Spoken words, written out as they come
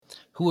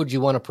who would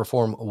you want to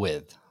perform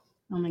with?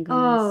 Oh my goodness.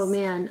 Oh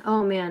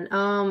man.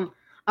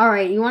 All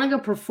right, you want to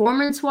go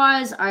performance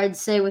wise? I'd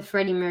say with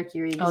Freddie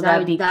Mercury. Oh,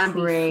 that'd be I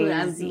would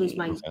crazy. lose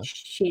my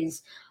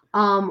shiz.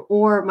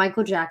 Or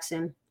Michael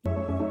Jackson.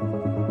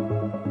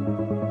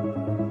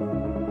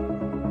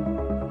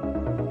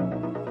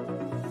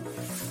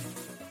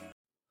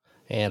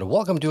 And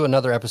welcome to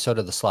another episode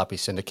of the Sloppy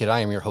Syndicate. I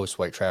am your host,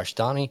 White Trash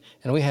Donnie,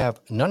 and we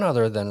have none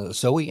other than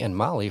Zoe and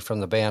Molly from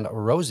the band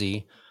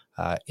Rōzy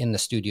in the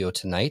studio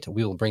tonight.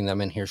 We will bring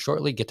them in here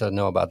shortly, get to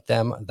know about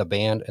them, the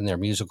band, and their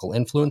musical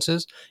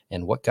influences,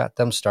 and what got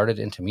them started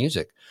into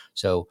music.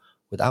 So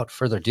without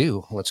further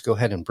ado, let's go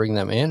ahead and bring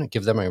them in.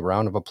 Give them a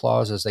round of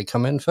applause as they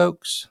come in,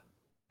 folks.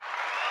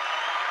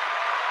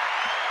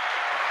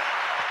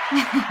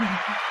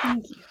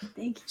 Thank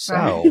you.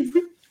 So,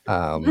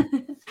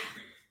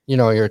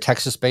 you're a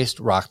Texas-based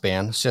rock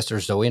band,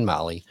 sisters Zoe and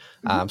Molly.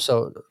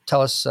 So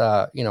tell us,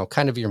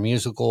 kind of your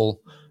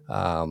musical,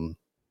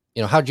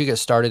 how'd you get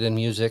started in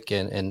music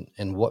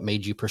and what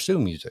made you pursue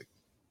music?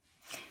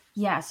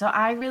 Yeah, so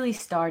I really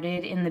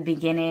started in the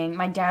beginning.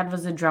 My dad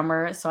was a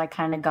drummer, so I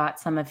kind of got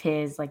some of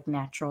his like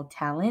natural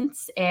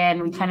talents,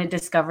 and we kind of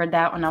discovered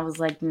that when I was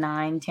like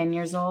 9-10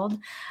 years old.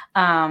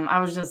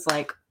 I was just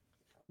like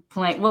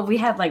playing. Well, we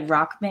had like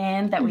rock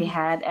band that we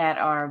had at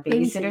our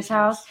babysitter's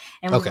house,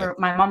 and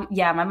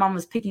my mom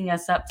was picking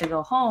us up to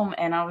go home,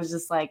 and I was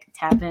just like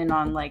tapping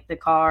on like the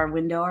car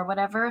window or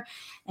whatever,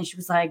 and she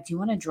was like, "Do you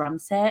want a drum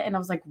set?" And I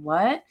was like,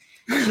 "What?"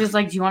 She was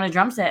like, "Do you want a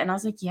drum set?" And I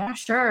was like, "Yeah,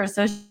 sure."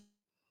 So she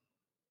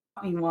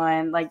me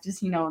one, like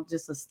just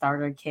a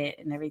starter kit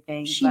and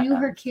everything. She knew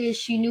her kids.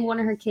 She knew one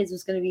of her kids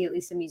was going to be at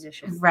least a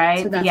musician,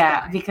 right? So that's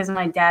yeah, why. Because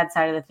my dad's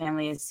side of the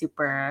family is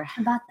super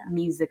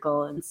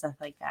musical and stuff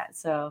like that.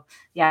 So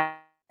yeah,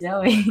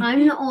 Zoe.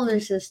 I'm the older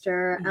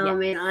sister, and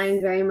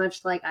I'm very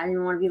much like I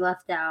didn't want to be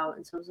left out,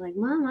 and so I was like,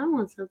 "Mom, I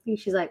want something."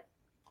 She's like,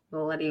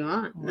 "Well, what do you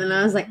want?" And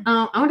I was like,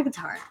 "Oh, I want a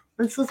guitar.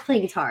 Let's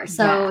play guitar."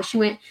 So she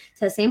went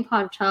to the same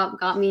pawn shop,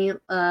 got me,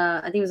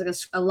 I think it was like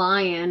a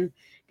Lion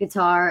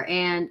guitar,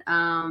 and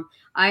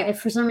I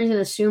for some reason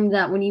assumed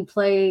that when you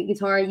play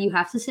guitar you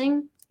have to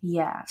sing.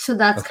 Yeah. So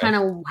that's kind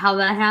of how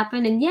that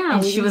happened.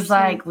 And she was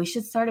like, "We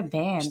should start a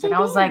band." And I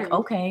was like,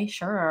 "Okay,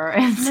 sure."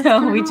 And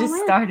so we just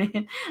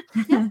started.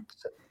 Yeah.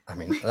 I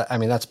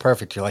mean that's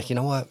perfect. You're like, you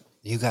know what?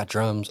 You got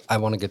drums. I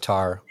want a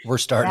guitar. We're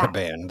starting a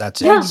band.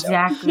 That's it.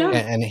 Exactly. So,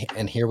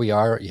 and here we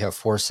are. You have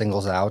 4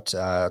 singles out,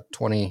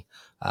 20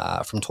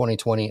 from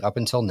 2020 up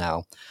until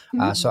now.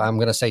 So I'm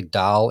gonna say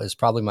 "Doll" is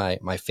probably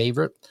my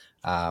favorite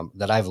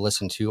that I've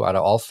listened to out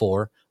of all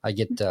 4. I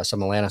get some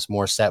Alanis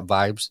Morissette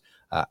vibes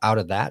out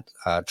of that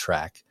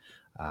track.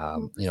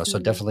 So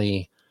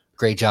definitely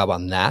great job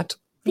on that.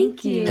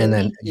 Thank you. And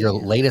then your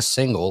latest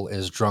single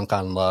is "Drunk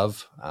on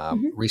Love."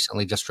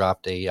 Recently just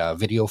dropped a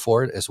video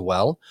for it as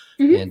well.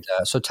 And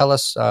so tell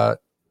us, how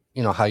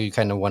you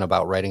kind of went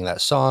about writing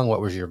that song. What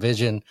was your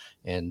vision?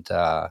 And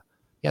the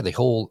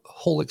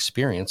whole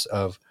experience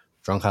of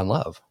 "Drunk on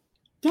Love."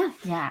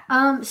 Yeah.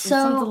 So it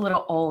sounds a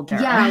little older.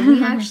 Yeah,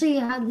 we actually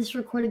had this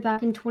recorded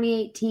back in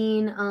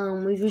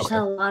 2018. We've just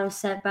had a lot of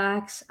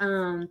setbacks.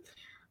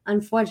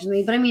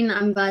 Unfortunately, but I mean,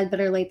 I'm glad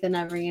better late than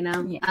never,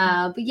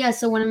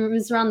 so when it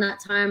was around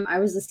that time, I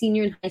was a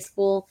senior in high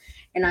school,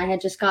 and I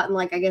had just gotten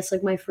my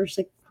first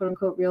quote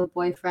unquote real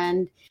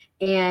boyfriend,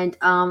 and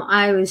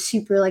I was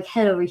super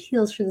head over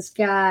heels for this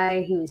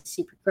guy. He was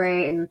super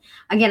great, and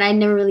again, I'd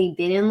never really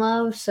been in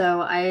love,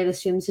 so I had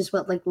assumed it's just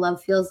what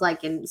love feels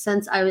like. And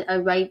since I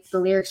write the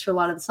lyrics for a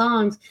lot of the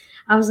songs,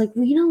 I was like,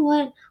 well, you know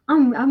what?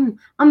 I'm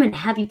in a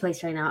happy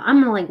place right now.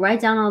 I'm gonna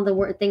write down all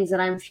the things that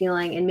I'm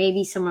feeling, and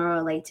maybe someone will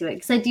relate to it.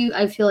 Because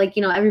I feel like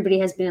everybody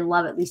has been in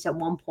love at least at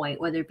one point,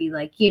 whether it be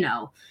your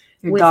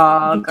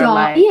dog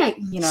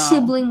or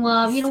sibling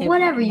love,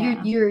 whatever.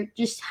 Yeah. You're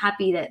just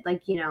happy that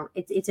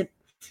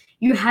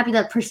you're happy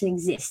that person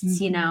exists,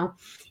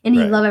 and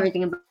you love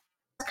everything about it.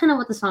 That's kind of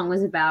what the song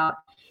was about.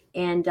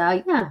 And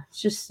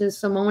it's just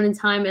a moment in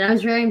time. And I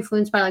was very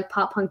influenced by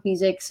pop punk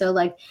music. So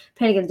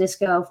Panic at the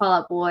Disco, Fall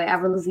Out Boy,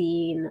 Avril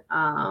Lavigne,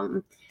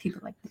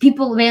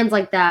 bands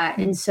like that.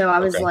 And so I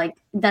was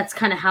that's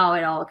kind of how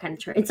it all kind of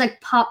turned. It's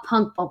like pop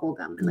punk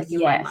bubblegum in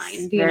my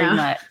mind. Very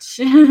much.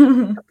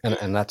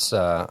 and that's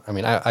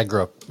I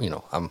grew up,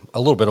 I'm a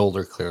little bit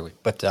older clearly,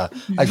 but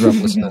I grew up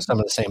listening to some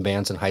of the same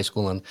bands in high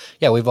school, and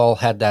we've all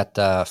had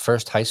that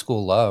first high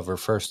school love, or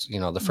first,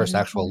 the first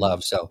actual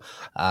love. So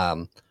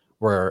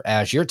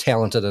whereas you're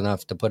talented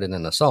enough to put it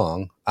in a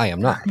song, I am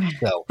not.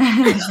 So,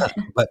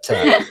 but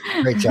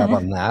great job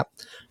on that.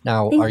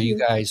 Now, are you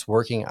guys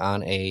working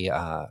on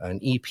an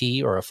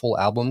EP or a full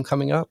album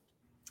coming up?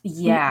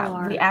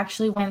 Yeah, we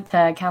actually went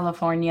to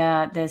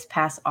California this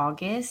past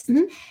August,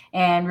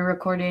 and we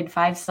recorded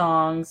 5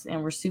 songs,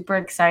 and we're super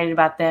excited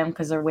about them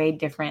because they're way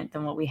different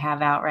than what we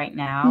have out right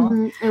now.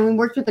 And we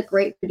worked with a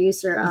great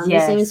producer. His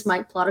name is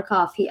Mike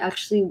Plotikoff. He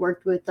actually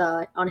worked with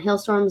on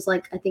Hailstorm's, I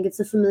think it's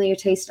the Familiar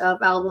Taste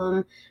of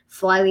album,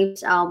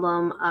 Flyleaf's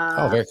album.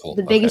 Very cool.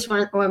 The biggest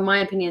one, or in my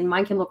opinion,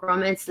 My Chemical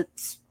Romance.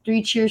 That's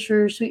Three Cheers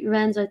for Sweet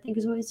Revenge, I think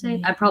is what we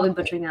say. I'm probably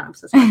butchering that. I'm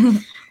so sorry.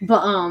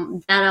 But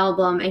that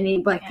album, and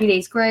he like 3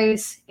 Days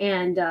Grace,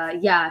 and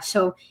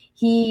so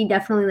he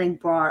definitely like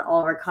brought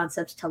all of our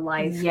concepts to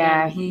life.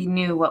 Yeah, he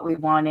knew what we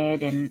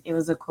wanted, and it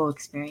was a cool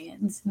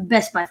experience.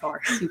 Best by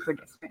far. Super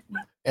different.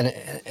 And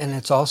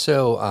it's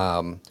also,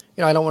 I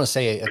don't want to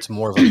say it's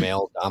more of a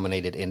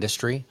male-dominated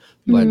industry,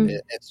 but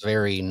it's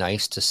very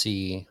nice to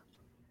see,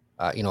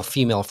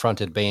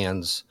 female-fronted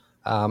bands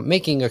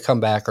making a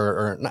comeback,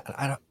 or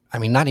not,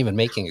 not even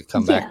making a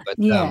comeback, but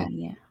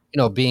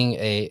being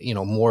a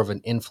more of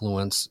an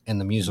influence in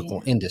the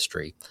musical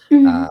industry.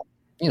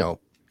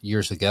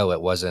 Years ago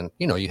it wasn't.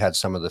 You had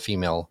some of the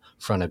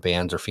female-fronted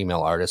bands or female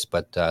artists,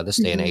 but this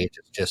day and age,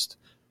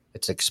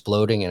 it's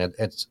exploding, and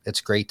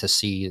it's great to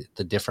see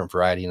the different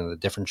variety and the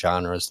different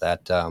genres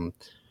that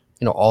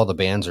all the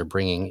bands are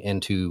bringing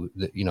into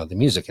the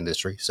music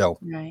industry. So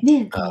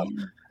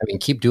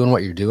keep doing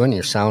what you're doing.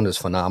 Your sound is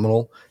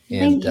phenomenal,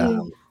 and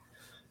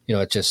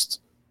it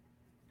just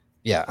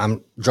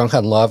I'm Drunk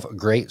on Love,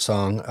 great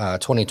song.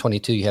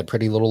 2022 you had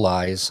Pretty Little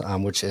Lies,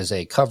 which is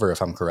a cover,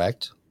 if I'm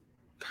correct.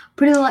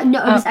 No, it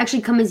was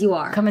actually "Come As You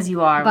Are." "Come As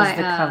You Are" was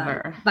the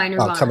cover by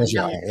Nirvana. "Come As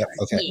You Are." Yep.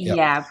 Okay.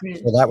 Yeah.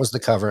 So that was the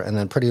cover, and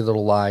then "Pretty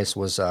Little Lies"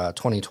 was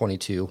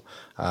 2022,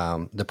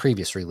 the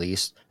previous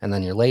release, and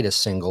then your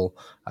latest single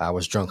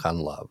was "Drunk on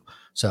Love."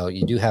 So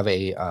you do have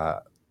a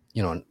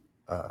an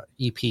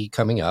EP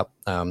coming up.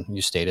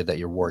 You stated that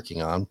you're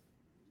working on,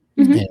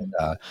 and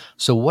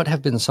so what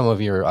have been some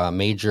of your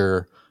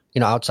major,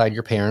 outside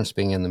your parents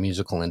being in the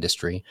musical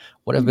industry,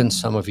 what have been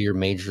some of your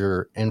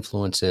major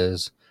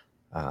influences?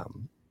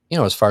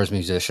 As far as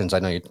musicians, I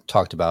know you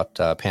talked about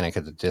Panic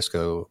at the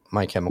Disco,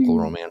 My Chemical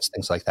Romance,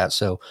 things like that.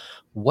 So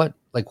what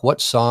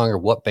song or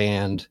what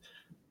band,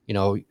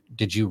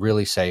 did you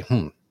really say,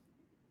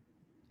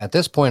 at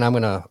this point, I'm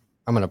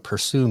going to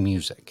pursue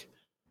music?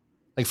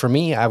 Like for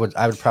me, I would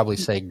probably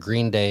say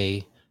Green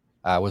Day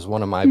was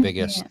one of my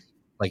biggest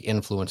like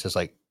influences.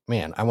 Like,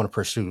 man, I want to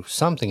pursue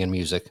something in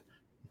music.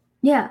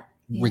 Yeah.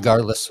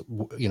 Regardless,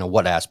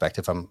 what aspect,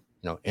 if I'm,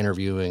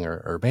 interviewing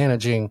or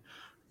managing.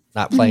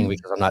 Not playing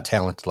because I'm not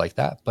talented like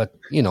that, but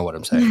you know what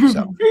I'm saying.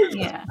 So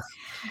yeah,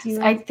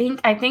 I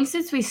think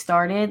since we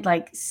started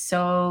like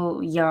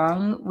so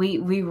young, we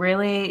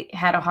really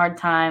had a hard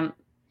time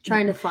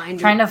trying to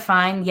find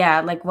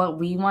like what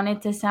we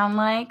wanted to sound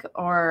like,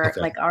 or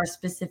like our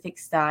specific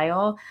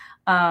style.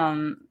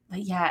 But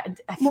yeah,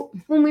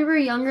 when we were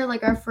younger,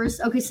 like our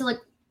first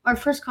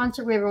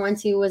concert we ever went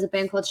to was a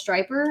band called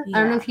Striper. I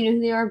don't know if you know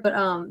who they are,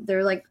 but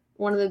they're like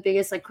one of the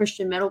biggest like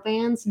Christian metal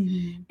bands,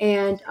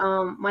 and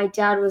my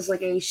dad was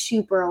like a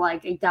super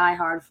like a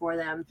diehard for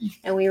them,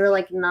 and we were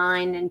like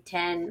 9 and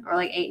 10 or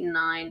like 8 and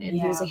 9, and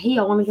he was like, "Hey,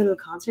 I want to go to a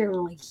concert," and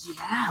we're like,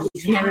 "Yeah,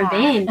 we've never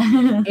been,"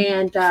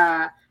 and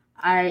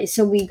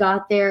so we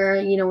got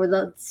there, we're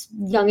the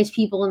youngest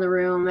people in the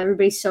room.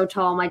 Everybody's so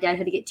tall. My dad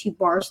had to get 2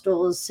 bar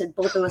stools, set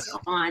both of us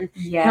on,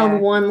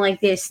 held one like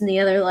this and the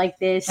other like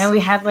this. And we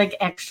had like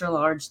extra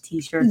large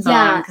t-shirts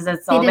on because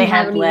that's all they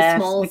had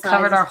left. We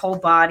covered our whole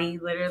body,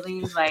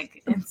 literally,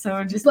 like, and so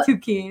we're just 2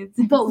 kids.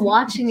 But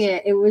watching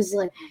it was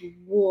like,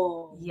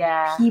 whoa.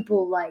 Yeah.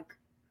 People like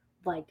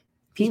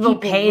people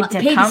paid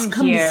to come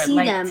here, to see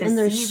like, them, and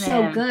they're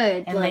so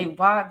good. And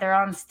like, they're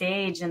on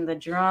stage, and the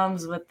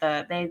drums with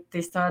they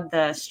still had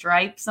the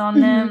stripes on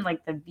them,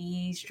 like the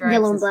B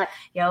stripes,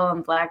 yellow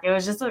and black. It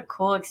was just a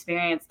cool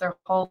experience. Their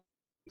whole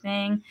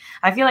thing.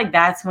 I feel like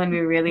that's when we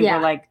really were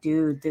like,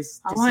 dude, this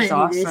is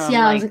awesome.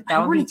 Yeah, like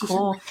that would be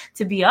cool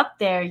to be up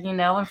there,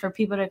 and for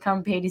people to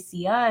come pay to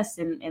see us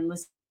and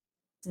listen.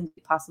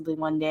 Possibly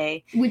one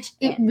day, which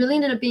it really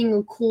ended up being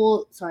a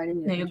cool. Sorry, I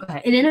didn't. No, go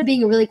ahead. It ended up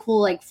being a really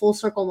cool, like, full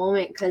circle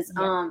moment because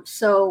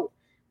so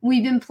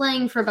we've been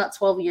playing for about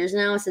 12 years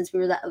now since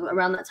we were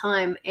around that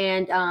time,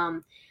 and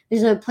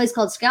there's a place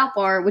called Scout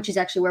Bar, which is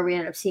actually where we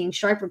ended up seeing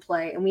Striper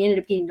play, and we ended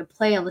up getting to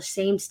play on the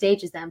same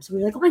stage as them. So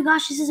we were like, "Oh my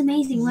gosh, this is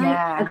amazing!" Right?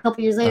 Yeah. A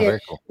couple years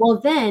later, cool. Well,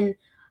 then.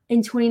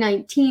 In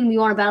 2019, we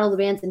won a Battle of the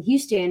Bands in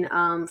Houston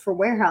for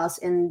Warehouse,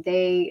 and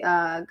they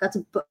got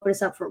to put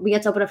us up for. We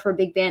got to open up for a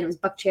big band. It was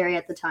Buck Cherry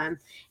at the time,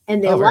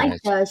 and they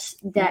liked us.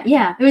 That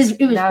was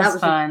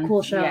fun. A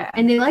cool show,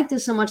 and they liked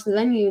us so much the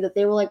venue that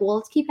they were like, "Well,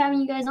 let's keep having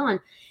you guys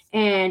on."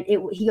 And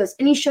he goes,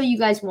 "Any show you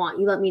guys want,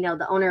 you let me know."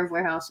 The owner of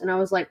Warehouse, and I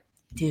was like,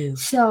 "Dude,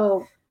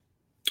 so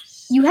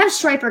you have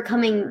Striper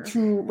coming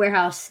to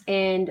Warehouse,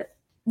 and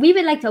we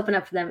would like to open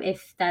up for them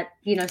if that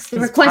the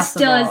request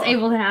still is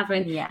able to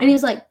happen." Yeah. And he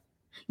was like,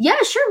 "Yeah,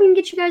 sure, we can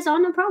get you guys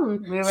on, no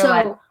problem." We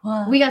were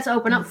we got to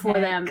open up for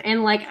them,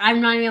 and like,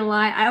 I'm not even gonna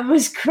lie, I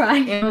was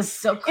crying. It was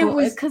so cool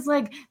because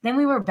like then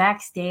we were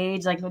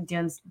backstage like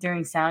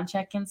during sound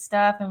check and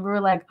stuff, and we were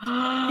like,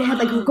 they had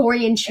like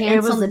Gregorian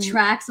chants on the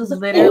tracks. It was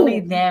like, literally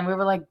them. We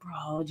were like,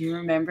 "Bro, do you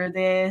remember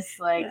this?"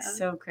 Like,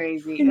 so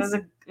crazy. It was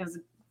a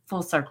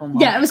full circle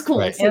moment. Yeah, it was cool.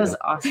 Right. It was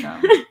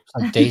awesome.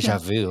 Like deja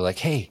vu. Like,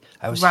 hey,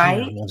 I was here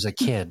when I was a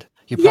kid.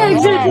 You probably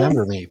don't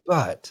remember me,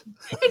 but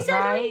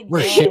we're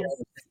here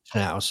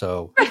now.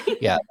 So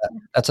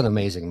that's an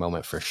amazing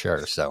moment for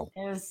sure. So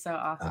it was so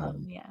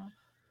awesome.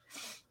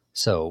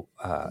 So,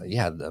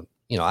 yeah,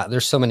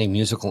 there's so many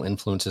musical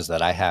influences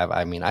that I have.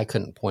 I mean, I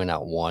couldn't point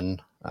out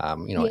one. Yeah,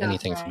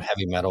 Anything from Right.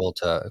 heavy metal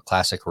to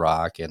classic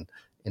rock and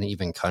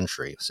even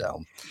country.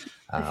 So,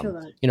 I feel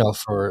that.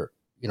 for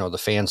the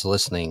fans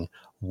listening,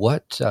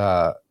 what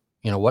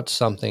what's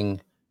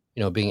something,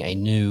 being a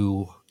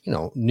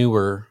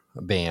newer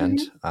band,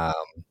 Mhm.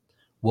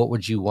 what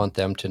would you want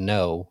them to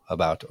know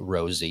about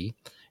Rōzy,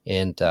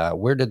 and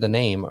where did the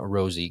name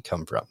Rōzy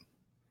come from?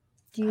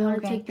 Do you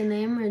want to Okay. take the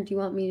name, or do you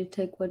want me to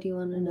take what do you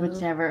want to know?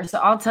 Whichever. So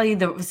I'll tell you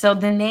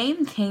the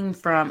name came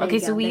from. There Okay,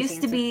 you so go. we There's the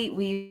used to answer.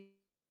 be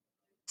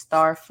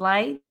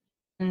Starflight,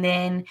 and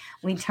then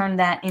we turned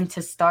that into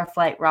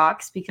Starflight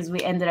Rocks because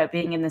we ended up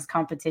being in this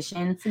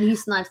competition. For the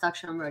Houston Livestock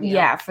Show and Rodeo.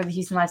 Yeah, for the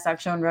Houston Livestock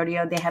Show and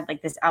Rodeo, they had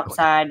like this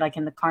outside, like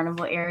in the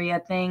carnival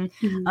area thing.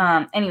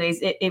 Mhm.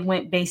 Anyways, it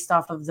went based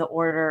off of the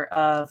order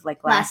of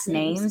like last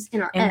names,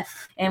 in our and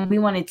F. and we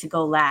wanted to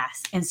go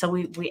last, and so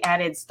we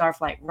added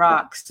Starflight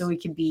Rocks so we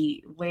could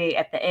be way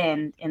at the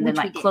end and then Which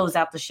we like did. close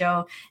out the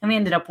show, and we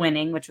ended up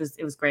winning, which was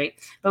great.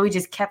 But we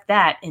just kept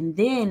that, and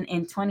then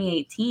in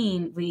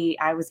 2018,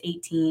 I was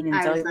 18 and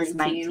I Zoe was was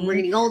 19. 19. We're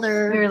getting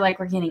older. We were like,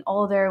 we're getting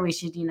older. We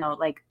should,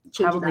 like Change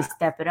it probably up.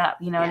 step it up.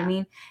 You know what I Yeah.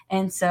 mean?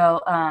 And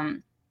so,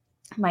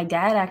 my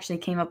dad actually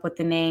came up with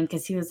the name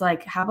because he was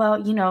like, how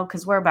about,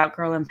 because we're about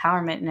girl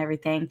empowerment and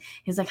everything.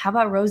 He's like, how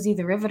about Rōzy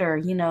the Riveter?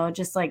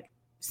 Just like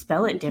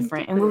spell it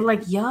different. And we were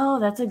like, yo,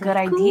 that's a good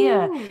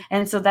idea. Cool.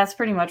 And so that's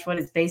pretty much what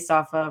it's based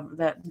off of,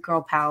 the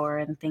girl power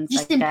and things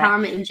Just like that.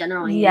 empowerment in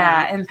general.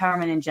 Yeah,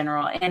 empowerment in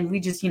general. And we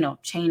just,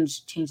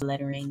 change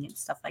lettering and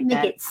stuff like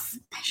that. Make it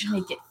special.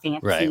 Make it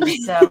fancy. Right.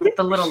 So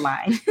the little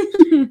line.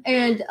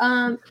 And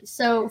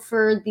so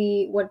for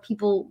what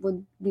people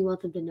we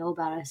want them to know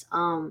about us,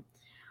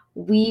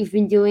 we've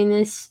been doing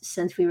this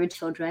since we were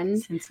children.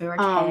 Since we were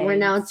kids. We're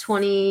now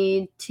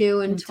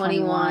 22 and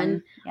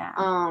 21.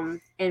 Yeah.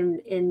 And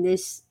in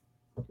this,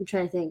 I'm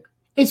trying to think.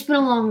 It's been a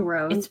long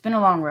road. It's been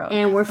a long road.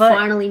 And we're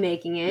finally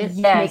making it.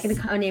 Yes.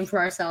 Making a name for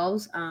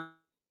ourselves. Our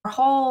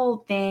whole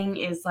thing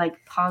is like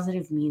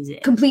positive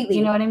music. Completely.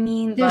 You know what I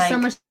mean? There's like, so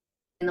much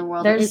in the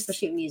world,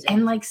 especially music,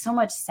 and like so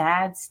much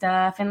sad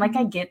stuff, and like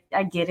I get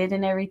it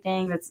and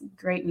everything. That's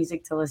great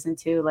music to listen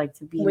to, like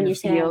to be when in you're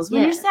feels sad.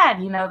 When you're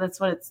sad, that's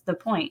what it's the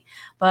point.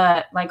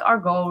 But like our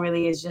goal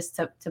really is just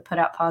to put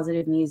out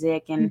positive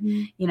music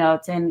and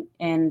to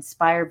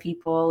inspire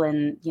people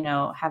and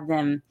have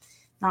them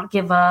not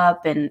give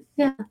up and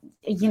just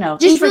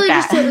really like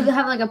just to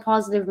have like a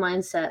positive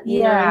mindset.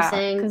 You know what I'm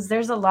saying? Because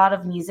there's a lot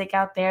of music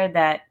out there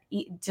that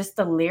just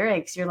the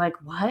lyrics, you're like,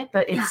 what?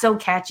 But it's so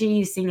catchy,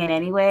 you sing it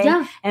anyway.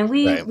 Yeah. And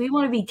we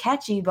want to be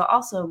catchy, but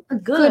also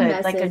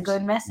good like a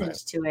good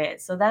message to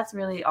it. So that's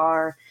really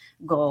our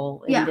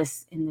goal in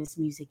this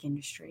music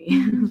industry.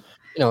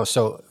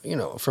 So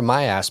from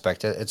my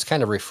aspect, it's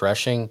kind of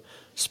refreshing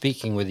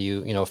speaking with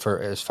you, for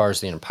as far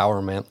as the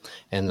empowerment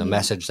and the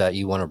message that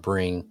you want to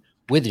bring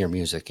with your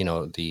music. And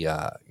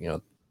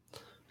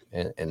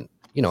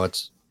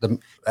it's the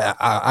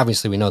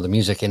obviously we know the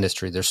music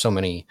industry. There's so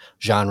many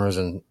genres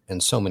and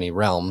so many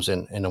realms,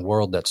 and in a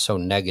world that's so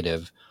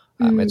negative,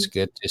 it's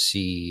good to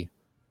see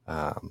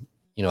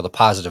the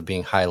positive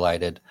being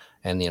highlighted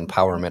and the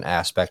empowerment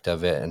aspect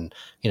of it. And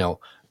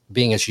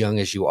being as young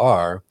as you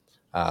are,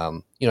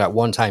 at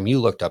one time you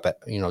looked up at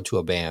to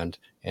a band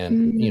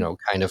and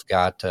kind of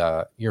got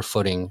your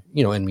footing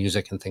in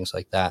music and things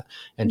like that.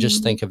 And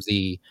just think of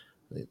the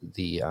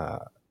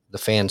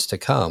fans to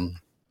come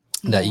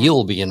that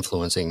you'll be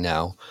influencing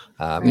now.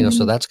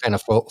 So that's kind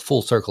of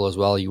full circle as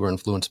well. You were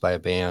influenced by a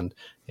band,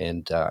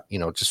 and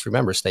just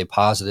remember, stay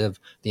positive.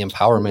 The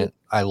empowerment,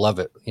 I love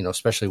it.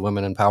 Especially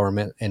women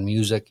empowerment and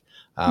music.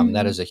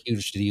 That is a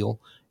huge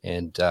deal,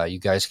 and you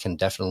guys can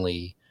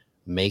definitely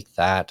make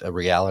that a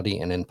reality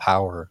and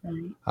empower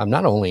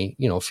not only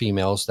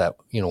females that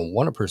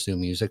want to pursue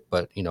music,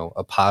 but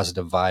a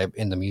positive vibe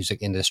in the music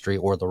industry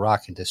or the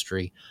rock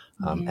industry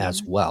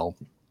as well.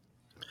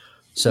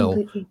 So.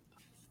 Completely.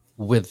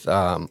 With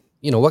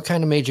what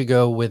kind of made you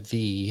go with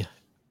the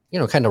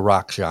kind of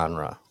rock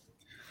genre?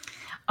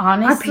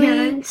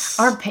 Honestly,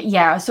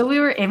 so we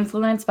were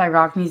influenced by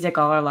rock music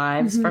all our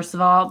lives, first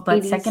of all,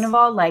 but 80s. Second of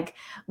all, like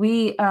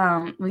we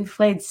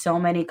played so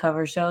many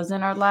cover shows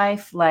in our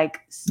life,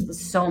 like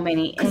so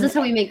many, because that's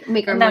how we make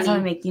our money. That's how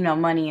we make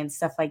money and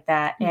stuff like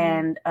that,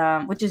 and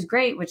which is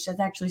great, which has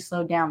actually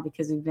slowed down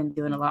because we've been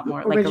doing a lot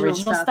more like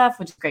original stuff,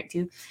 which is great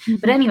too.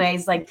 But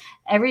anyways, like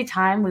every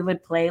time we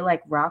would play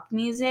like rock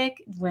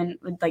music when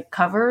like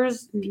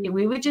covers,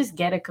 we would just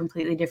get a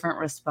completely different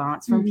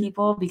response from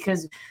people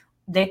because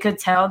they could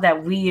tell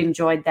that we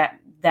enjoyed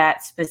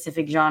that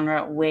specific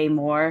genre way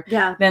more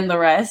than the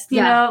rest,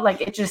 you know,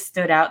 like it just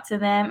stood out to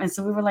them. And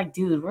so we were like,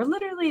 dude, we're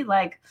literally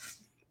like,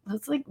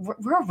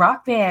 we're a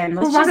rock band.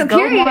 Let's just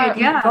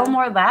go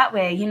more that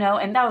way,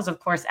 And that was, of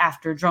course,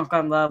 after Drunk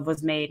on Love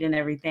was made and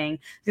everything,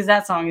 because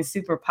that song is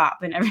super pop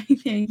and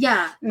everything.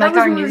 Yeah. Like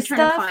our new stuff.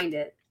 Trying to find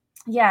it.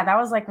 Yeah, that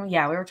was like, we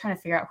were trying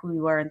to figure out who we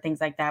were and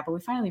things like that. But we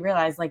finally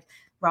realized, like,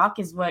 rock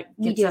is what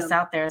gets us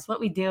out there. It's what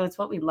we do. It's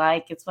what we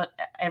like. It's what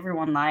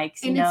everyone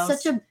likes. And it's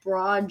such a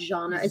broad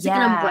genre. It's like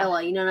an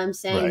umbrella. You know what I'm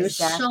saying? Right. There's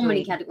so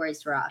many categories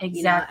to rock. Exactly.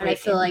 You know? And I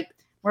feel like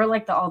we're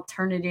like the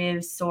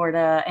alternative sort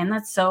of, and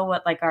that's so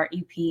what like our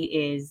EP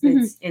is.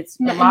 It's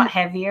a lot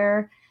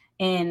heavier,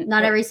 and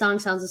not every song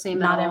sounds the same.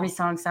 Not every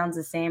song sounds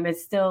the same.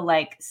 It's still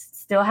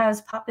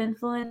has pop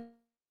influence,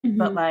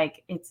 but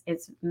like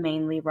it's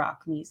mainly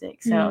rock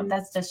music. So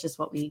that's just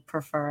what we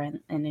prefer and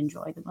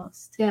enjoy the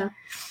most. Yeah.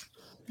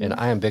 And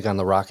I am big on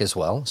the rock as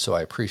well, so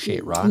I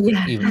appreciate rock.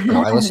 Yeah. Even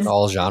I listen to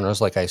all genres,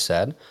 like I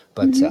said,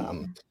 but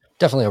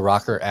definitely a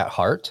rocker at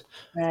heart.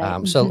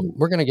 Right. So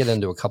we're going to get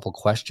into a couple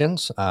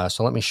questions.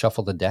 So let me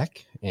shuffle the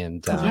deck,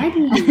 and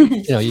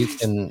you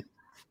can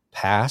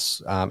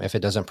pass if it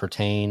doesn't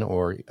pertain,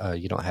 or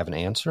you don't have an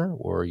answer,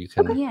 or you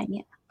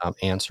can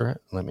answer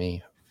it. Let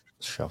me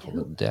shuffle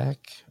the deck.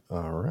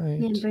 All right.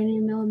 Man, Brandon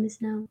and Noah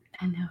missing out.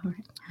 I know.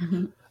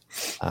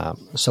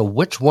 So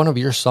which one of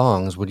your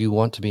songs would you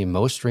want to be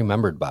most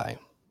remembered by?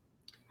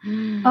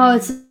 Oh,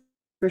 it's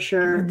for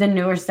sure the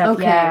newer stuff.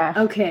 Okay, yeah.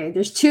 Okay.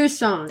 There's 2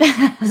 songs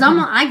because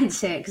I can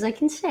say it because I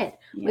can say it.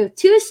 Yeah. We have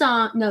 2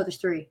 songs. No, there's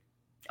 3.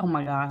 Oh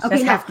my gosh. Okay,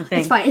 that's half the thing.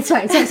 It's fine. It's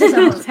fine.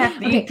 It's half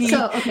the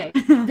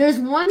EP. There's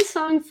one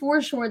song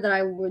for sure that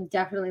I would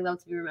definitely love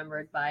to be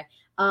remembered by.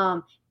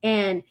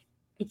 And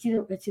it's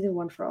either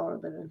One for All or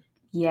Living.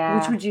 Yeah.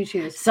 Which would you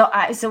choose?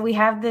 So we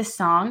have this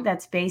song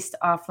that's based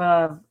off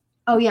of.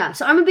 Oh yeah,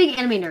 so I'm a big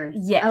anime nerd.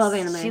 Yes, I love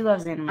anime. She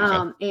loves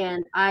anime.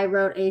 And I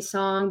wrote a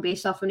song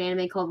based off of an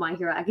anime called My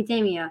Hero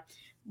Academia.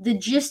 The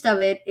gist of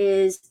it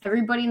is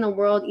everybody in the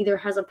world either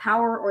has a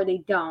power or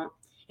they don't,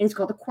 and it's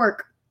called a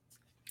quirk.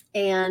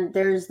 And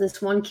there's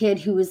this one kid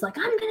who is like,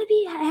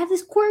 I have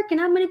this quirk, and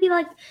I'm gonna be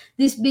like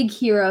this big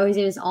hero. His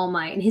name is All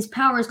Might, and his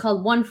power is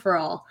called One for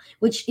All,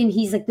 and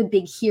he's like the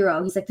big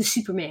hero. He's like the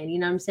Superman, you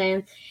know what I'm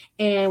saying?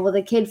 And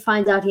the kid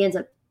finds out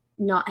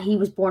he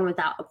was born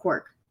without a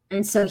quirk.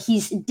 And so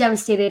he's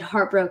devastated,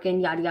 heartbroken,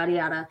 yada, yada,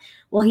 yada.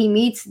 Well, he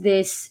meets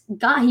this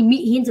guy.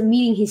 He ends up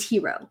meeting his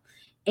hero.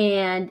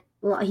 And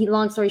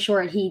long story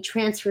short, he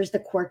transfers the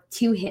quirk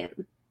to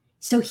him.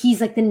 So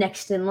he's like the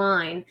next in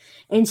line.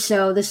 And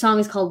so the song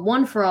is called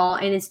One for All.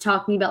 And it's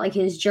talking about like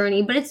his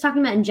journey. But it's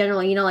talking about in general,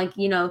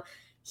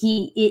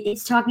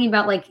 it's talking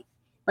about like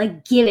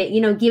give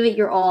it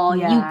your all.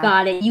 Yeah. You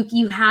got it.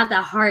 You have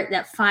that heart,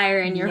 that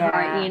fire in your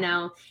heart,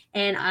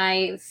 And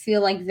I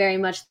feel like very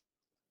much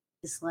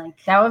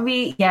that would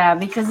be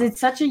because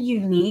it's such a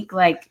unique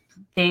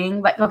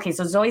thing. Like, okay,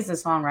 so Zoe's the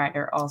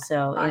songwriter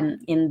also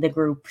in the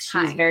group.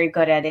 She's very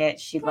good at it.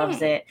 She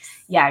loves it.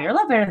 Yeah, you're a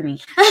lot better than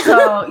me.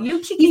 So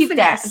you keep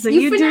that. So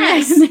you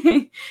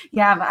do.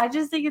 Yeah, but I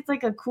just think it's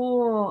like a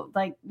cool,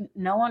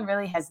 no one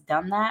really has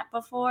done that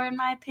before, in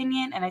my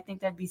opinion. And I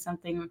think that'd be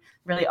something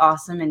really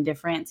awesome and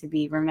different to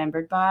be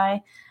remembered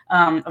by.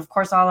 Of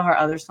course, all of our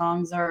other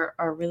songs are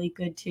really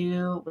good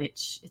too,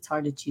 which it's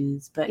hard to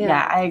choose. But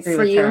I agree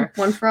with her.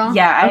 One for All?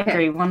 Yeah, I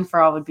agree. One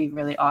for All would be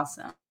really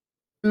awesome.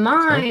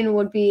 Mine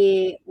would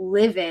be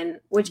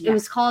Livin', which it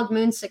was called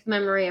Moonsick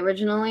Memory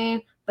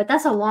originally, but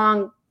that's a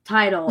long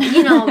title.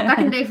 Back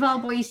in the day, Fall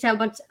Out Boy used to have a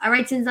bunch. I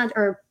Write Sins Not,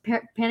 or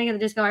Panic at the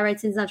Disco, I Write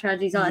Sins Not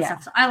Tragedies, all that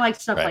stuff. So I like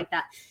stuff like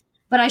that.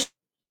 But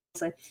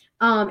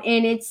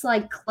and it's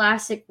like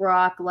classic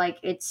rock. Like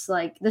it's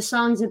like the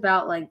songs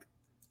about so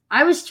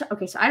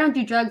I don't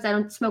do drugs, I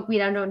don't smoke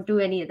weed, I don't do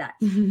any of that.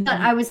 But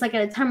I was at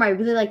a time where I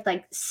really liked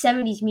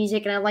 70s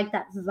music, and I like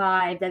that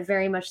vibe, that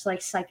very much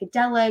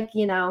psychedelic,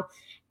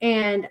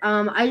 And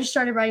I just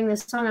started writing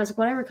this song. I was like,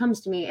 whatever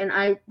comes to me.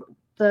 And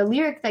the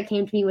lyric that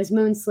came to me was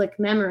Moonslick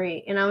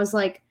Memory. And I was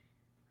like,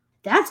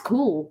 that's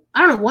cool.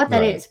 I don't know what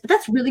that is, but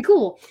that's really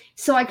cool.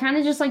 So I kind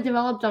of just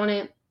developed on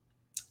it.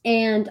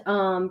 And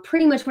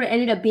pretty much what it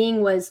ended up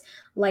being was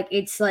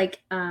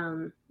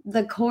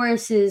the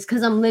chorus is,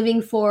 because I'm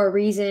living for a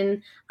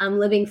reason. I'm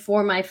living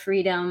for my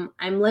freedom.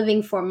 I'm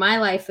living for my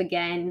life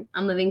again.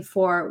 I'm living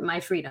for my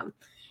freedom.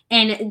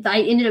 And it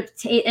ended up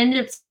in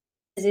this,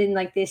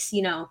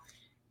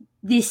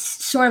 this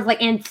sort of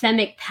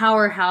anthemic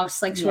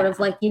powerhouse,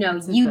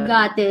 you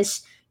got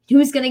this.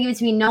 Who's going to give it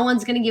to me? No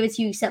one's going to give it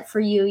to you except for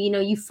you.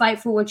 You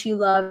fight for what you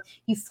love.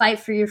 You fight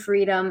for your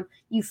freedom.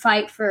 You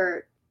fight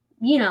for,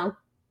 because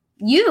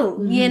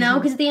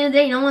at the end of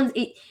the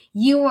day,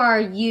 you are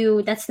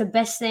you. That's the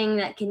best thing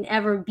that can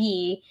ever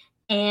be.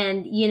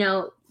 And,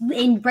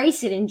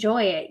 embrace it,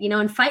 enjoy it,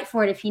 and fight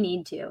for it if you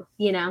need to,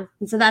 And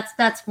so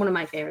that's one of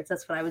my favorites.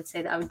 That's what I would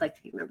say that I would like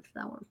to be remembered for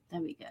that one.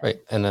 That'd be good. Right.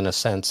 And in a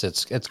sense,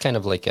 it's kind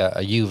of like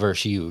a you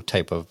versus you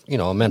type of,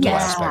 a mental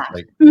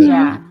aspect.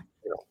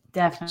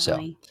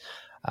 Definitely.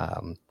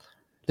 So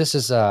this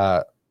is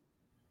a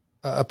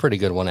pretty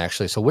good one,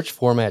 actually. So which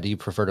format do you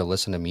prefer to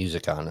listen to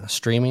music on?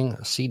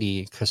 Streaming,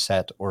 CD,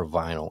 cassette, or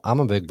vinyl? I'm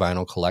a big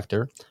vinyl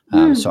collector.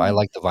 So I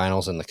like the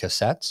vinyls and the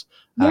cassettes.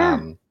 Yeah.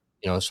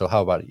 So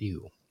how about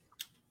you?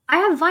 I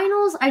have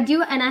vinyls. I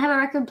do, and I have a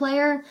record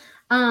player.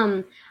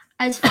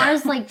 As far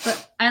as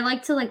I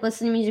like to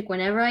listen to music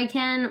whenever I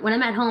can. When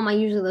I'm at home, I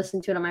usually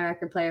listen to it on my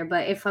record player.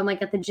 But if I'm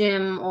at the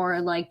gym or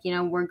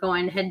we're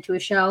going head to a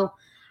show,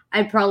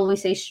 I'd probably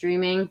say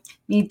streaming.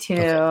 Me too.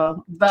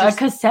 Okay. But a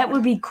cassette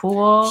would be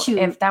cool Shoot.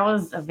 if that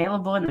was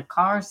available in the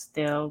car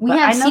still. We But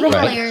have I know CD they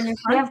have, player in the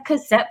they car. have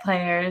cassette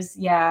players.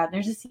 Yeah,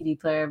 there's a CD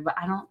player, but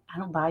I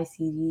don't buy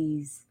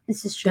CDs.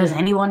 This is true. Does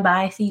anyone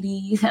buy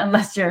CDs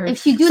unless you're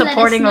If you do,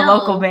 supporting let us a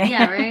local know. band?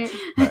 Yeah, right.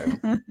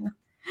 Right.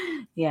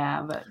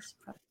 Yeah, but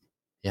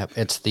Yep,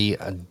 it's the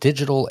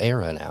digital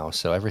era now,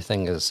 so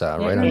everything is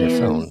right on your is.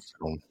 phone.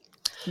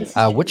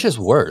 So, which is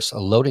worse,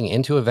 loading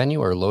into a venue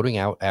or loading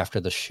out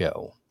after the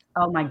show?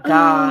 Oh my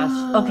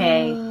gosh.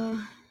 Okay.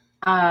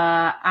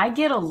 I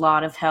get a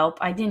lot of help.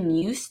 I didn't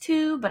used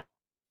to, but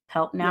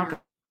help now. Yeah.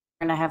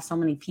 And I have so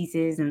many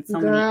pieces and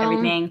so Girl. many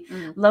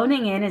everything.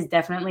 Loading in is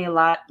definitely a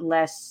lot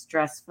less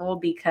stressful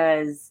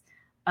because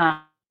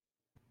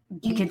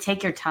you can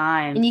take your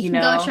time, and you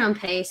can go at your own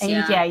pace. And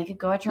you could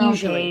go at your own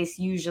pace.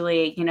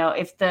 Usually,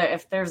 if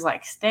there's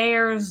like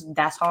stairs,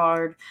 that's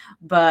hard.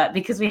 But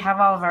because we have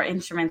all of our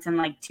instruments in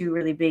like two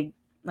really big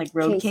like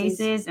road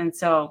cases, and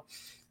so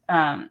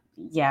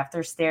if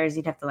there's stairs,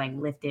 you'd have to like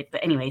lift it.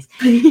 But anyways,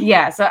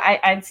 so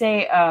I'd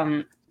say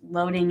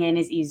loading in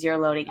is easier.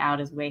 Loading out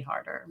is way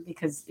harder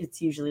because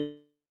it's usually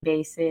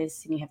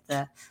basis, and you have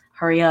to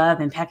hurry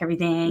up and pack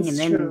everything, and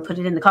then put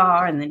it in the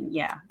car, and then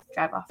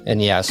drive off. And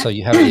so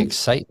you have the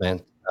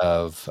excitement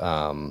of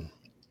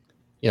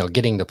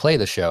getting to play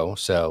the show.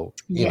 So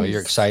you're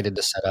excited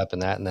to set up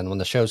and that, and then when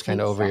the show's kind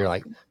of over, you're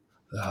like,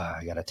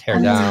 I got to tear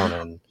down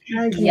and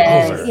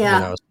over.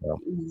 So.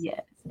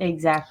 Yes,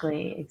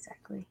 exactly.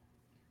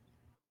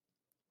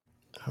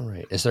 All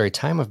right. Is there a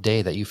time of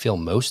day that you feel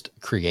most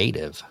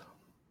creative?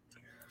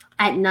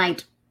 At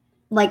night.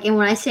 Like, and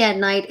when I say at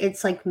night,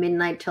 it's like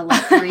midnight till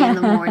like 3 in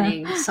the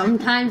morning.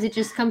 Sometimes it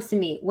just comes to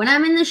me when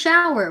I'm in the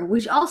shower,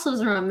 which also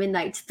is around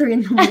midnight to 3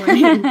 in the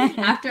morning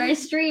after I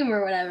stream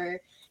or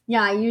whatever.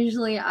 Yeah,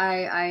 usually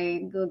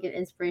I go get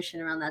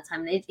inspiration around that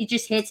time. It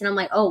just hits, and I'm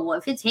like, oh, well,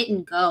 if it's hit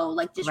and go,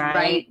 like just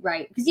right.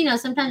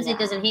 Because sometimes it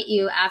doesn't hit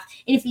you after.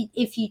 And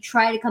if you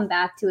try to come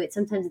back to it,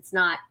 sometimes it's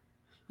not.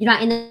 You're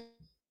not in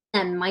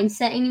that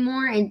mindset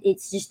anymore, and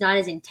it's just not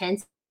as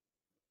intense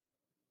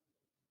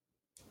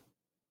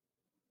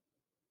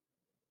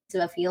of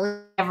a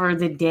feeling. Whatever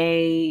the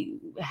day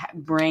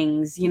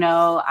brings, at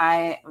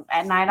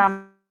night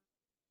I'm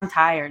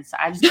tired, so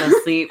I just go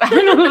to sleep. I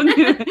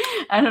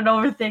don't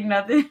overthink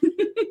nothing.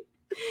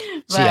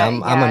 See,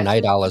 I'm a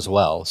night owl as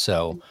well,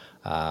 so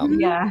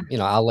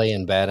I'll lay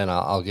in bed and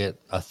I'll get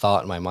a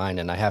thought in my mind,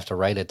 and I have to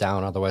write it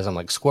down. Otherwise, I'm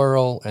like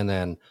squirrel, and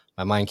then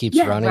my mind keeps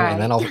running,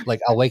 and then I'll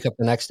wake up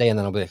the next day, and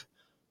then I'll be like,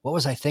 what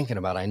was I thinking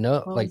about? I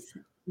know,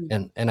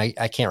 and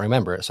I can't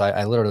remember it, so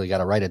I literally got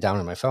to write it down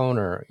in my phone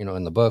or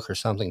in the book or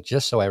something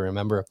just so I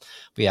remember.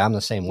 But I'm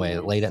the same way.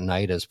 Late at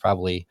night is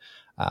probably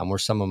where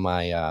some of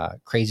my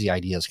crazy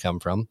ideas come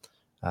from.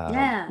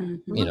 That.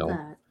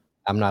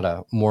 I'm not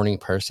a morning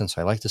person,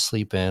 so I like to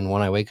sleep in.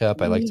 When I wake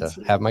up, I like to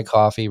have my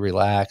coffee,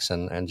 relax,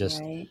 and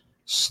just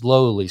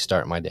slowly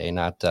start my day,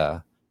 not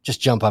just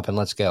jump up and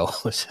let's go.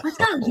 Let's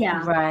go.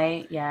 Yeah.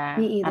 Right. Yeah.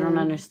 I don't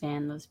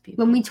understand those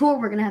people. When we tour,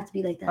 we're going to have to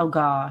be like that. Oh,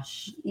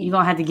 gosh. You're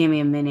going to have to give me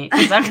a minute.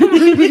 Be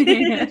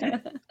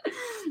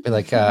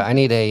like, I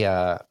need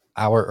a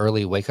hour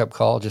early wake-up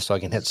call just so I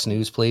can hit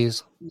snooze,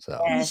 please.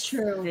 So that's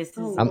true.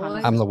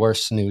 I'm the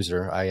worst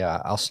snoozer.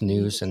 I'll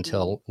snooze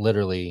until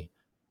literally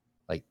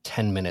like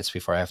 10 minutes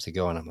before I have to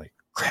go, and I'm like,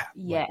 crap.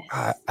 Yes.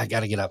 I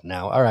got to get up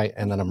now. All right.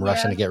 And then I'm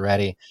rushing to get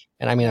ready.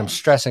 And I mean, I'm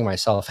stressing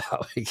myself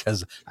out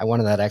because I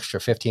wanted that extra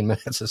 15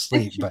 minutes of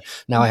sleep, but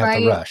now I have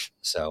to rush.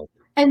 So.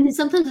 And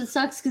sometimes it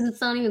sucks because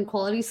it's not even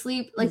quality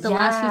sleep. Like the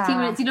last 15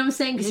 minutes, you know what I'm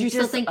saying? Because you're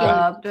still thinking, do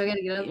I got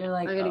to get up? You're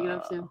like, I got to get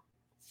up soon.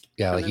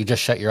 Yeah, like you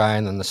just shut your eye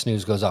and then the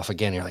snooze goes off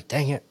again. You're like,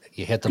 dang it.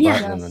 You hit the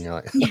button and then you're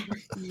like, so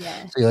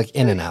you're like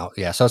in and out.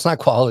 Yeah. So it's not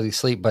quality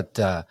sleep, but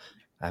I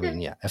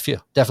mean, I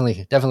feel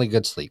definitely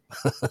good sleep.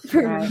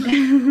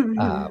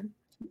 Right.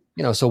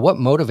 So what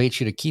motivates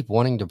you to keep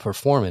wanting to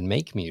perform and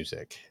make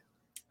music?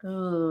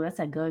 Oh, that's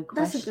a good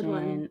question. That's a good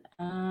one.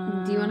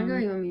 Do you want to go or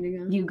you want me to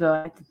go? You go.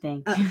 I have to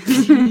think.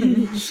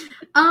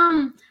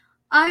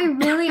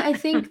 I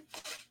think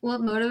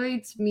what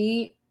motivates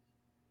me,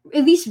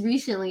 at least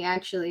recently,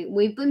 actually,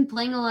 we've been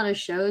playing a lot of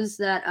shows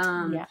that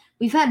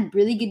we've had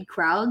really good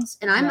crowds,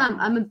 and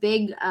I'm a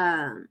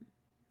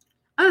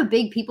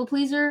big people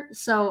pleaser,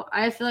 so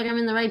I feel like I'm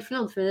in the right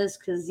field for this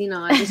because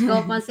I just go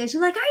up on stage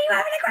and like, are you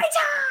having a great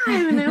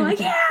time? And they're like,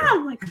 yeah.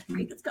 I'm like,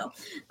 great, let's go.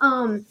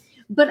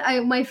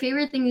 But my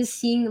favorite thing is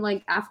seeing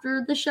like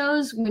after the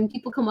shows when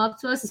people come up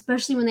to us,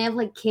 especially when they have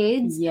like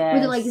kids, where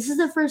they're like, this is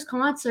their first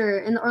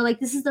concert, or like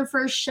this is their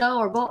first show,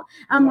 or both.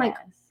 I'm like,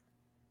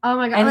 oh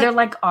my god, and they're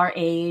like our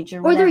age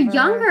or whatever. They're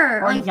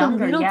younger, or like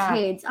younger, the little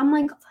kids. I'm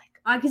like,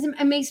 because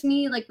it makes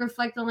me like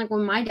reflect on like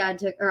when our dad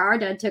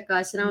took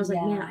us, and I was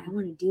like, man, I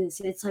want to do this.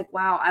 And it's like,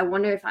 wow, I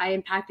wonder if I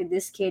impacted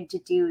this kid to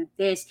do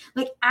this.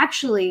 Like,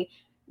 actually,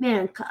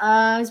 man, it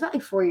was about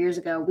like 4 years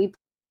ago. We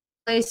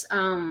place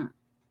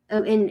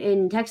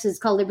in Texas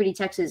called Liberty,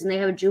 Texas, and they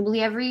have a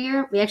Jubilee every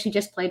year. We actually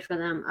just played for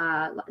them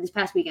this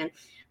past weekend.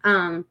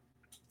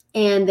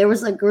 and there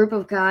was a group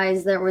of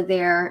guys that were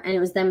there, and it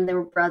was them. They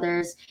were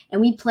brothers, and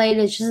we played.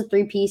 It's just a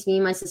 3-piece, me,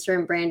 my sister,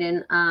 and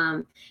Brandon.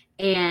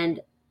 And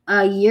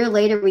a year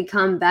later, we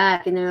come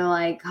back, and they're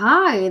like,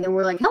 "Hi," and then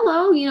we're like,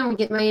 "Hello," we're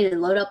getting ready to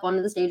load up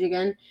onto the stage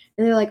again,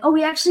 and they're like, "Oh,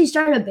 we actually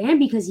started a band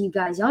because of you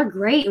guys. Y'all are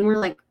great," and we're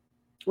like,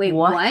 "Wait,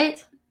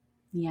 what?"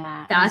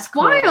 Yeah, that's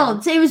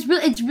wild. So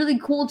it's really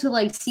cool to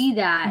like see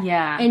that,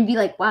 and be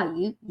like, "Wow,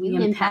 you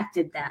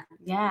impacted that."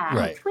 Yeah,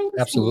 right,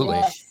 absolutely.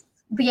 Yes.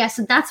 But yeah,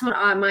 so that's what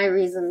my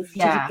reason to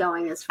keep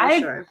going is for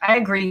sure. I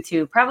agree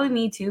too. Probably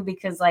me too,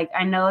 because like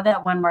I know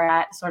that when we're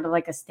at sort of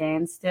like a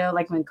standstill,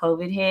 like when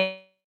COVID hit,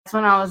 that's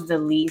when I was the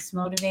least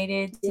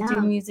motivated to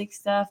do music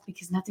stuff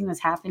because nothing was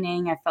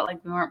happening. I felt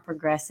like we weren't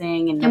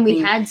progressing, and we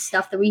had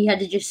stuff that we had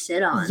to just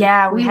sit on.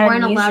 Yeah, we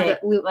weren't music. allowed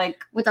to.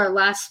 Like with our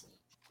last.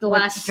 The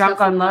last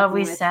Drunk on Love,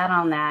 we sat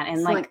on that,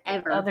 and like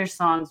ever. Other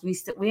songs,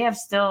 we have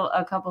still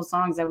a couple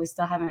songs that we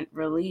still haven't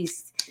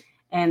released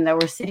and that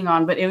we're sitting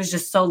on, but it was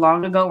just so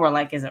long ago. We're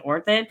like, is it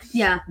worth it?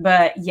 Yeah.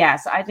 But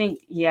so I think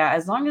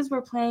as long as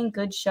we're playing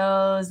good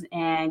shows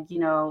and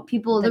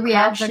people, the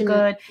reaction are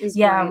good. Is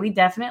great. We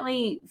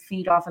definitely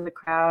feed off of the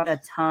crowd a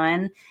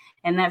ton.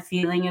 And that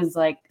feeling is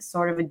like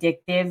sort of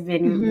addictive.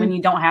 And when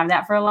you don't have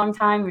that for a long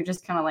time, you're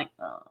just kind of like,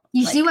 oh.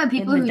 You see why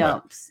people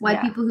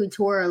who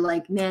tour are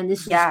like, man,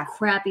 this is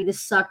crappy.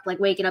 This sucked. Like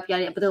waking up,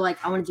 but they're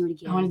like, I want to do it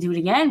again. I want to do it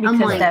again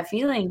because of that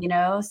feeling,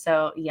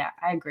 So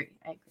I agree.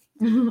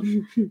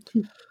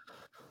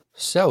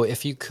 So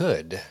if you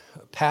could,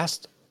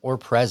 past or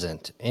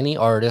present, any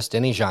artist,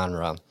 any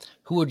genre,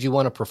 who would you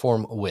want to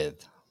perform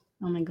with?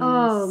 Oh my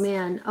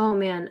goodness. Oh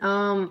man.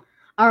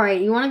 All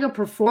right, you want to go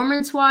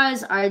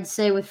performance-wise? I'd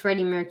say with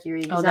Freddie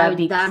Mercury. That'd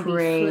be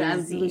crazy. I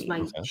would lose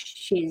my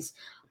shiz.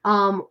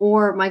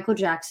 Or Michael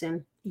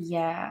Jackson.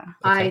 Yeah.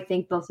 I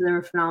think both of them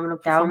are phenomenal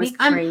performers.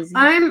 That would be crazy.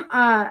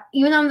 I'm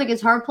even though I'm the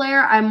guitar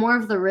player, I'm more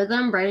of the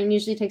rhythm. Brandon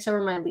usually takes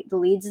over the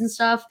leads and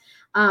stuff.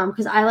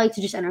 Because I like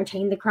to just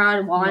entertain the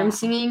crowd while I'm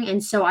singing,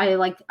 and so I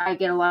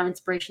get a lot of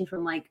inspiration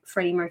from like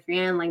Freddie Mercury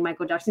and like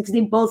Michael Jackson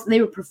because they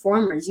were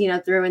performers,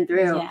 through and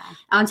through. Yeah.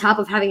 On top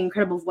of having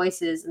incredible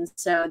voices, and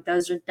so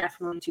those are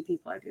definitely two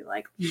people I do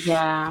like.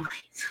 Yeah,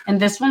 and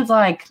this one's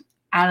like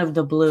out of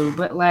the blue,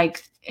 but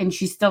like, and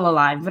she's still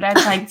alive. But I'd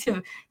like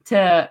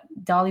to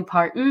Dolly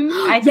Parton.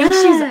 I think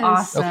she's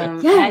awesome.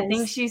 Okay. Yes. I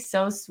think she's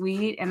so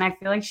sweet, and I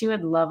feel like she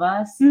would love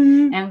us,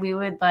 Mm-hmm. and we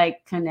would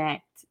like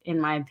connect. In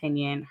my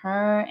opinion,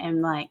 her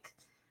and like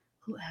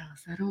who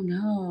else? I don't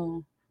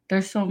know.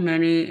 There's so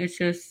many. It's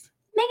just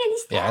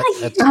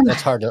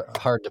that's hard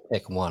to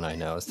pick one. I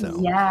know. So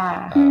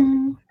I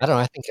don't know.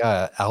 I think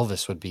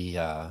Elvis would be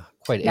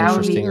quite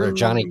interesting, or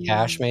Johnny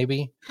Cash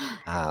maybe.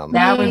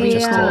 That would be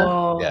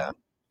cool.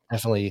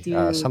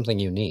 Definitely something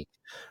unique.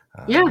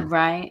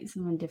 Right.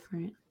 Someone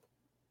different.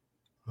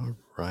 All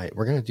right,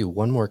 we're gonna do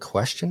one more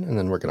question, and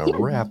then we're gonna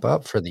wrap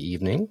up for the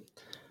evening.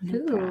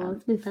 Ooh,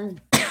 it's been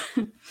fun.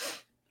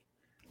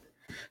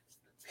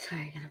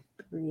 Sorry, I gotta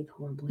breathe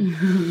horribly.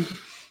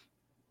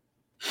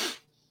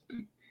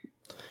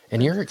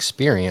 In your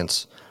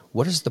experience,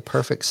 what is the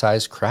perfect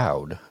size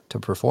crowd to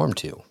perform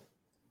to?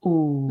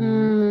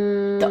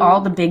 Ooh,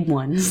 all the big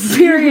ones.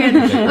 Period.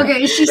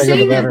 Okay, she's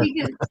saying that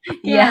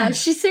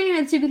because she's saying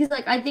that too because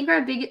like I think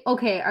our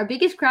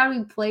biggest crowd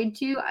we played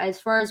to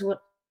as far as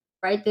what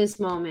right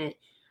this moment,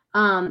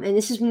 and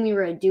this is when we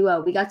were a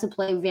duo. We got to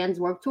play Van's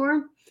Warped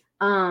Tour,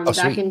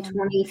 back in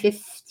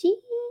 2016.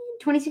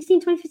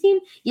 2015.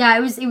 Yeah,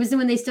 it was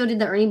when they still did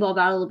the Ernie Ball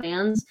Battle of the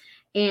Bands,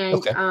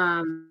 and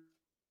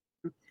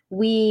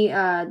we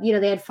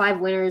they had 5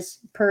 winners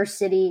per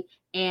city,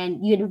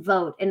 and you had to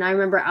vote. And I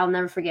remember, I'll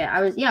never forget.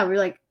 I was going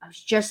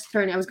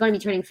to be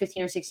turning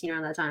 15 or 16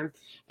 around that time,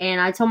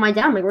 and I told my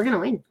dad, I'm like, we're gonna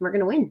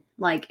win,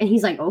 like, and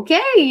he's like,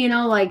 okay,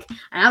 like,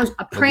 and I was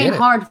praying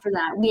hard for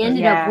that. We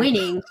ended up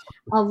winning,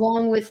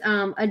 along with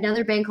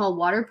another band called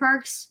Water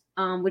Parks.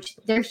 Which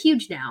they're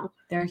huge now.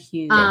 They're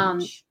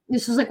huge.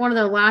 This was like one of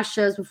their last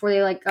shows before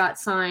they like got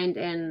signed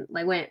and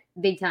like went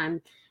big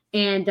time.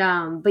 And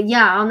but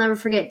yeah, I'll never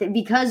forget that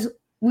because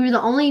we were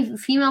the only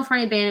female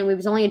fronted band and we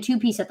was only a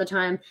 2-piece at the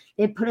time.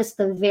 They put us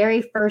the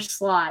very first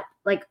slot,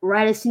 like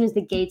right as soon as the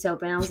gates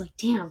opened. I was like,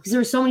 damn, because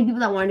there were so many people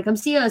that wanted to come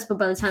see us, but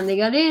by the time they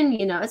got in,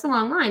 it's a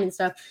long line and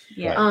stuff.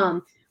 Yeah.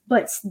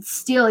 But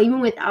still,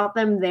 even without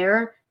them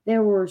there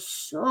were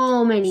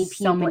so many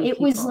people.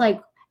 It was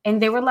like. And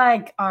they were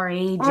like our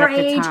age at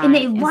the time. And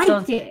they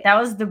liked it. That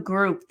was the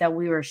group that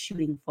we were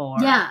shooting for.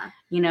 Yeah.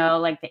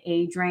 Like the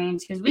age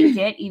range. Because we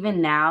get, even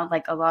now,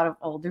 like a lot of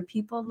older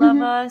people love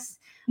us.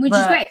 Which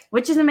is great.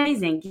 Which is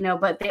amazing,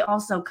 but they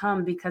also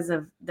come because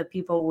of the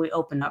people we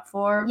open up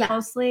for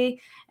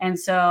mostly. And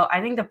so I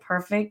think the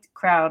perfect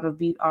crowd would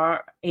be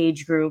our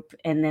age group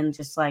and then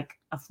just like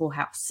a full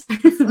house.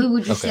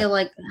 Would you say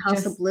like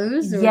House of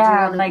Blues? Or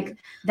like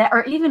that,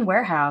 or even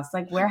Warehouse.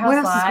 Like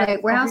Warehouse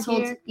Live. Warehouse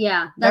holds,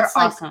 that's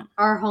like awesome.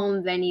 Our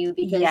home venue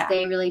because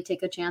they really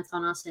take a chance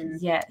on us, and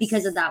yes.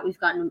 because of that, we've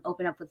gotten to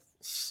open up with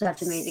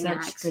such amazing such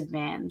acts. good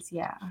bands.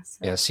 Yeah.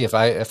 So. Yeah. See, if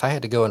I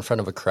had to go in front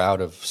of a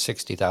crowd of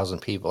 60,000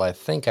 people, I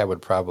think I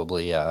would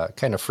probably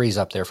kind of freeze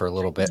up there for a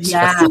little bit.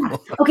 Yeah.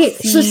 So. Okay,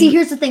 so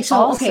here's the thing. So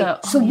also,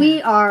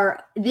 we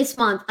are this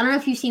month. I don't know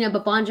if you've seen it,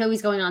 but Bon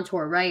Jovi's going on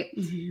tour, right?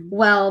 Mm-hmm.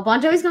 Well,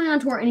 Bon Jovi's going on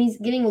tour, and he's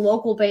getting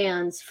local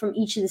bands from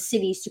each of the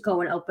cities to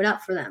go and open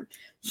up for them.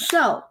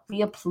 So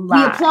we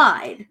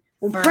applied.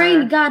 We're praying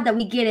to God that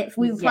we get it.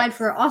 We applied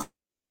for Austin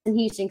and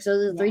Houston, so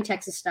those are 3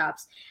 Texas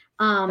stops.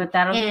 But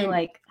that'll be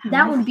like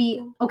that would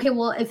be okay.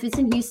 Well, if it's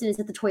in Houston, it's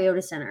at the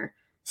Toyota Center.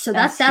 So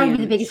that would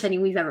be the biggest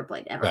venue we've ever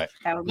played ever. Right.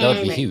 That would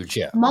be huge,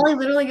 yeah. Molly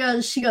literally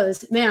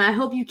goes, man, I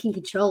hope you can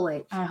control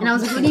it. And I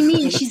was like, what do you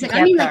mean? She's like,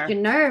 I mean like your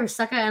nerves,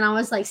 sucker. And I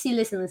was like, see,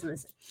 listen.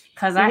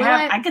 Because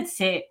I could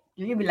sit.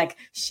 You're gonna be like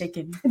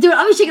shaking. Dude,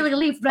 I was shaking like a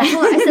leaf. But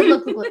I said,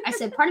 look. I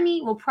said, part of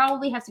me will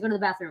probably have to go to the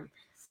bathroom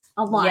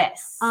a lot.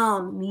 Yes.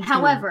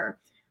 However,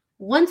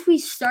 once we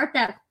start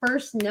that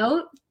first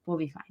note, we'll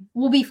be fine.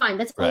 We'll be fine.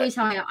 That's always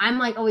how I am. I'm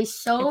like always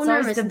so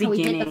nervous until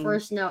we hit the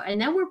first note. And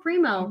then we're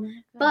primo.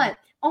 But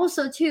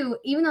also too,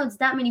 even though it's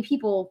that many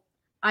people,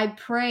 I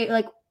pray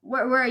like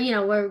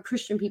we're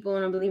Christian people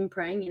and I believe in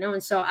praying,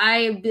 and so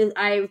I've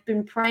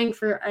been praying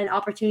for an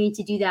opportunity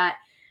to do that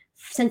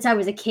since I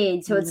was a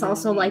kid. So it's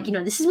also like,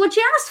 this is what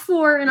you asked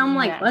for. And I'm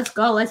like, let's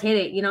go, let's hit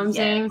it. You know what I'm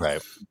saying?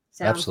 Right.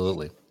 So,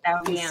 absolutely. That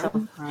would be so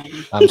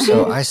fun.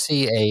 So I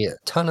see a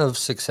ton of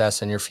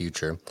success in your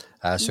future.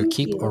 So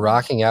keep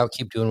rocking out,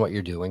 keep doing what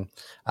you're doing.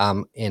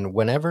 And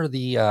whenever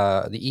the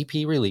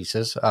EP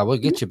releases, we'll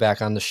get you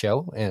back on the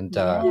show and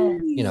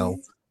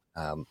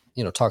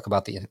talk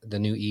about the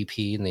new EP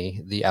and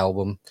the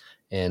album.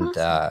 And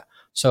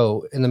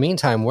so in the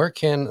meantime, where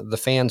can the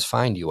fans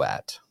find you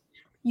at?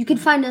 You can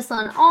find us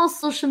on all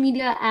social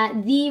media at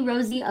the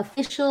Rōzy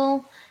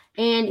Official.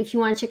 And if you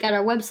want to check out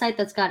our website,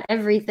 that's got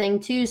everything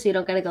too, so you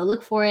don't got to go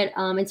look for it.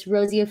 It's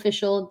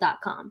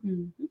rozyofficial.com.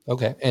 Mm-hmm.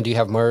 Okay. And do you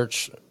have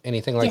merch,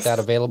 anything like that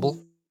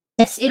available?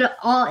 Yes,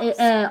 all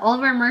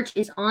of our merch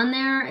is on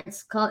there.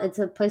 It's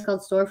a place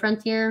called Store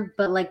Frontier,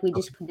 but like we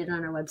just put it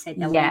on our website.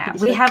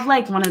 We have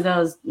like one of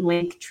those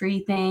link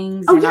tree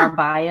things in our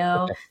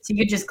bio, so you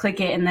could just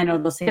click it and then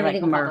it'll say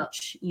like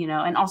merch,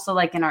 and also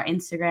like in our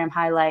Instagram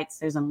highlights,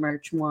 there's a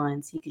merch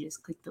one, so you could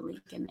just click the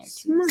link in there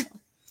too. So.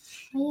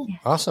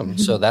 Awesome.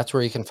 So that's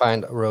where you can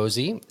find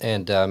Rōzy,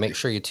 and make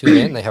sure you tune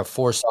in. They have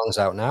 4 songs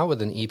out now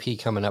with an EP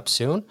coming up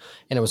soon.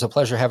 And it was a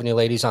pleasure having you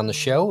ladies on the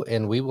show,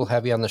 and we will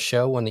have you on the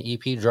show when the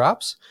EP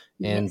drops.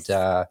 And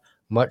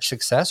much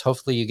success.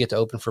 Hopefully you get to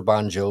open for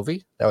Bon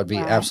Jovi. That would be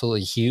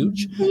absolutely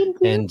huge.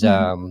 And,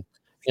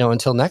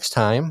 until next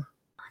time,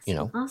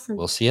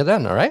 we'll see you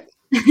then. All right.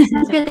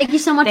 Sounds good. Thank you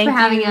so much for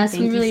having us.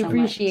 We really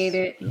appreciate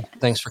it.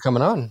 Thanks for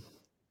coming on.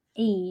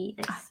 Hey,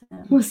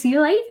 we'll see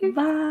you later.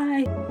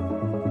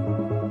 Bye.